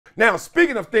Now,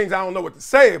 speaking of things I don't know what to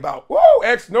say about,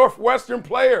 ex-Northwestern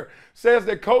player says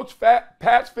that Coach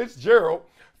Pat Fitzgerald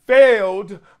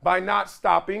failed by not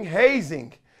stopping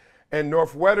hazing. And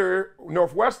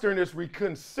Northwestern is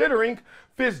reconsidering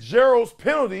Fitzgerald's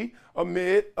penalty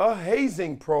amid a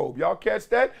hazing probe. Y'all catch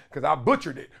that? Because I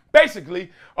butchered it.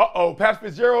 Basically, Pat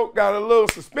Fitzgerald got a little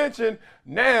suspension.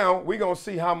 Now we're going to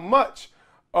see how much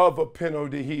of a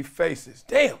penalty he faces.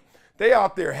 Damn, they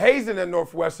out there hazing at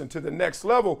Northwestern to the next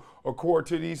level according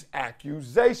to these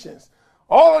accusations.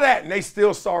 All of that, and they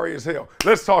still sorry as hell.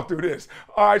 Let's talk through this.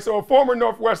 All right, so a former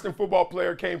Northwestern football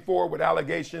player came forward with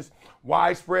allegations,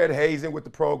 widespread hazing with the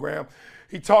program.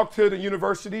 He talked to the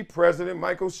university president,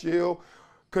 Michael Shield,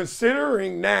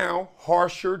 considering now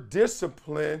harsher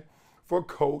discipline for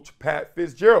Coach Pat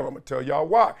Fitzgerald. I'm going to tell y'all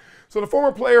why. So the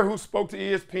former player who spoke to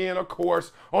ESPN, of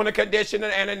course, on the condition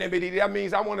of anonymity, that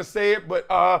means I want to say it, but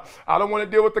I don't want to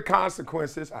deal with the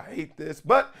consequences. I hate this,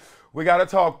 but we got to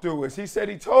talk through it. He said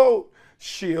he told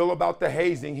Shield about the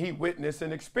hazing he witnessed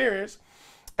and experienced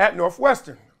at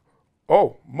Northwestern.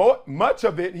 Much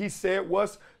of it, he said,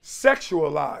 was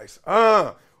sexualized.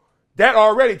 That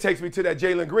already takes me to that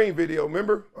Jalen Green video.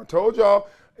 Remember, I told y'all,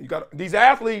 you got these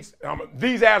athletes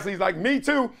like me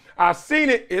too. I seen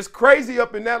it. It's crazy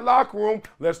up in that locker room.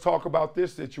 Let's talk about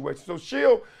this situation. So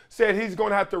Shield said he's going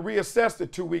to have to reassess the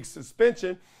 2-week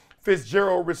suspension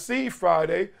Fitzgerald received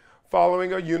Friday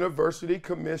following a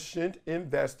university-commissioned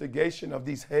investigation of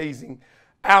these hazing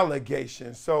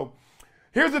allegations. So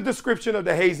here's a description of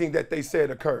the hazing that they said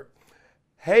occurred.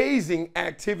 Hazing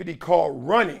activity called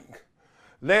running,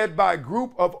 led by a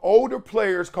group of older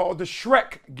players called the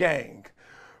Shrek Gang.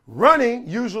 Running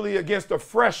usually against a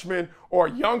freshman or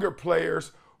younger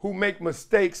players who make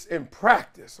mistakes in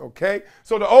practice, okay?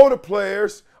 So the older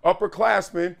players,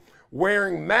 upperclassmen,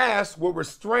 wearing masks will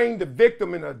restrain the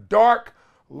victim in a dark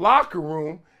locker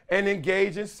room and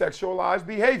engage in sexualized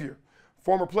behavior.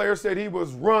 Former player said he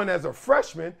was run as a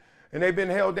freshman and they've been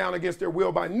held down against their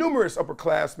will by numerous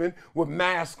upperclassmen with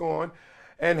masks on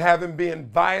and having been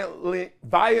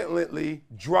violently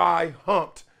dry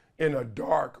humped in a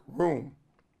dark room.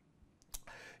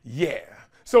 Yeah.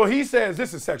 So he says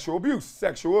this is sexual abuse,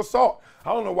 sexual assault.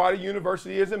 I don't know why the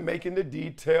university isn't making the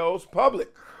details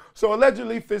public. So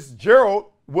allegedly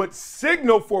Fitzgerald would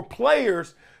signal for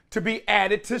players to be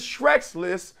added to Shrek's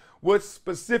list with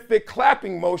specific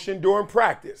clapping motion during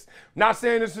practice. Not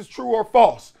saying this is true or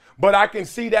false, but I can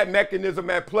see that mechanism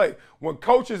at play. When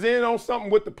coach is in on something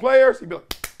with the players, he'd be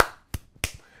like,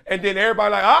 and then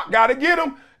everybody like, gotta get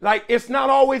him. Like, it's not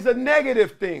always a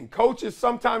negative thing. Coach is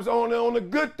sometimes on a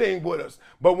good thing with us.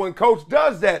 But when coach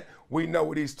does that, we know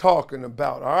what he's talking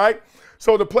about, all right?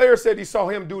 So the player said he saw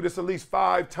him do this at least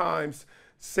 5 times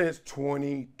since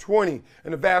 2020,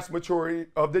 and the vast majority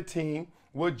of the team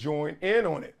would join in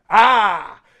on it.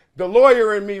 The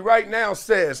lawyer in me right now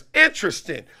says,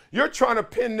 interesting. You're trying to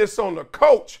pin this on the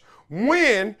coach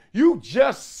when you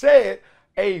just said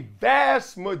a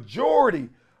vast majority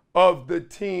of the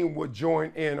team would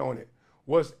join in on it.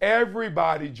 Was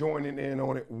everybody joining in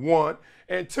on it? 1.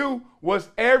 And 2, was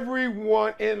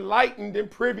everyone enlightened and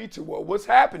privy to what was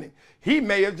happening? He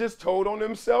may have just told on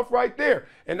himself right there.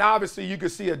 And obviously you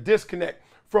could see a disconnect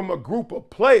from a group of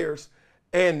players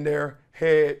and their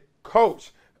head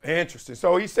coach. Interesting.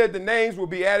 So he said the names will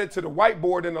be added to the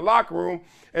whiteboard in the locker room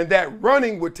and that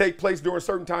running would take place during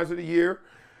certain times of the year.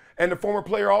 And the former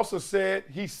player also said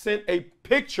he sent a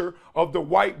picture of the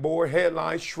whiteboard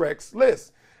headline Shrek's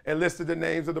list and listed the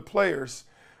names of the players.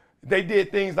 They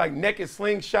did things like naked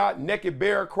slingshot, naked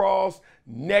bear crawls,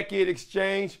 naked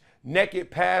exchange,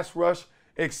 naked pass rush,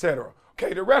 etc.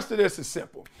 Okay, the rest of this is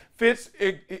simple.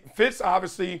 Fitz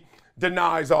obviously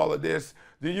denies all of this.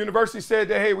 The university said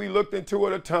that, hey, we looked into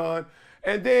it a ton.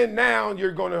 And then now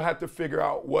you're going to have to figure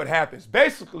out what happens.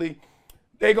 Basically,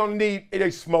 they're going to need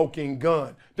a smoking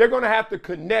gun. They're going to have to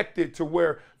connect it to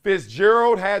where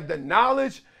Fitzgerald had the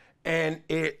knowledge and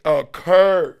it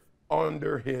occurred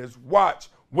under his watch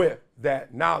with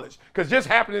that knowledge. Because just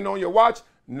happening on your watch,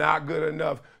 not good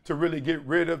enough to really get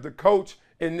rid of the coach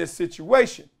in this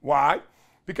situation. Why?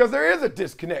 Because there is a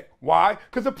disconnect. Why?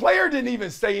 Because the player didn't even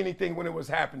say anything when it was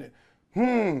happening.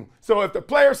 So if the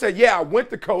player said, yeah, I went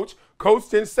to coach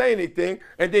didn't say anything,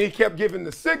 and then he kept giving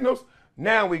the signals,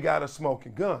 now we got a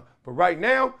smoking gun. But right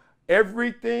now,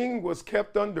 everything was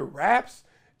kept under wraps.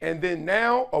 And then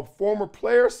now a former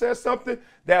player says something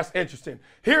that's interesting.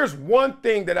 Here's one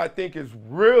thing that I think is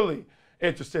really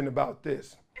interesting about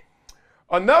this.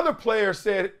 Another player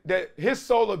said that his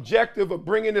sole objective of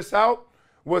bringing this out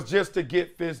was just to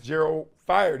get Fitzgerald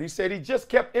fired. He said he just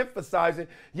kept emphasizing,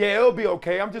 yeah, it'll be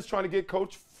okay. I'm just trying to get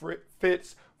Coach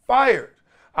Fitz fired.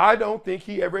 I don't think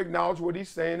he ever acknowledged what he's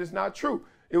saying is not true.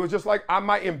 It was just like I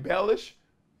might embellish,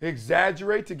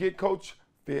 exaggerate to get Coach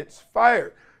Fitz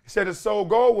fired. He said his sole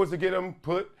goal was to get him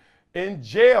put in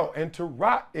jail and to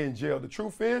rot in jail. The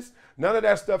truth is, none of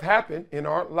that stuff happened in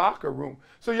our locker room.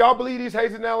 So y'all believe these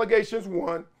hazing allegations?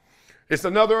 One, it's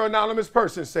another anonymous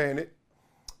person saying it.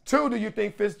 Two, do you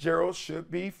think Fitzgerald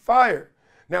should be fired?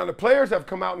 Now, the players have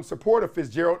come out in support of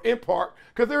Fitzgerald in part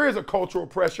because there is a cultural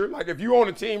pressure. Like if you own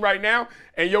a team right now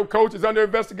and your coach is under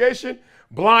investigation,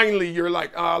 blindly you're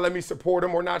like, let me support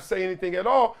him or not say anything at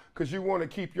all because you want to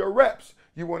keep your reps.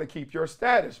 You want to keep your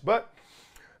status. But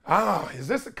is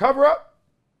this a cover-up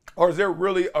or is there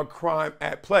really a crime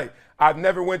at play? I've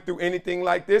never went through anything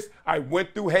like this. I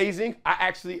went through hazing. I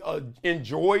actually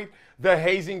enjoyed the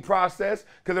hazing process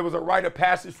because it was a rite of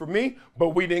passage for me, but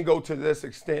we didn't go to this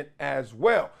extent as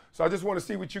well. So I just want to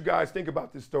see what you guys think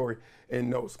about this story in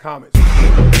those comments.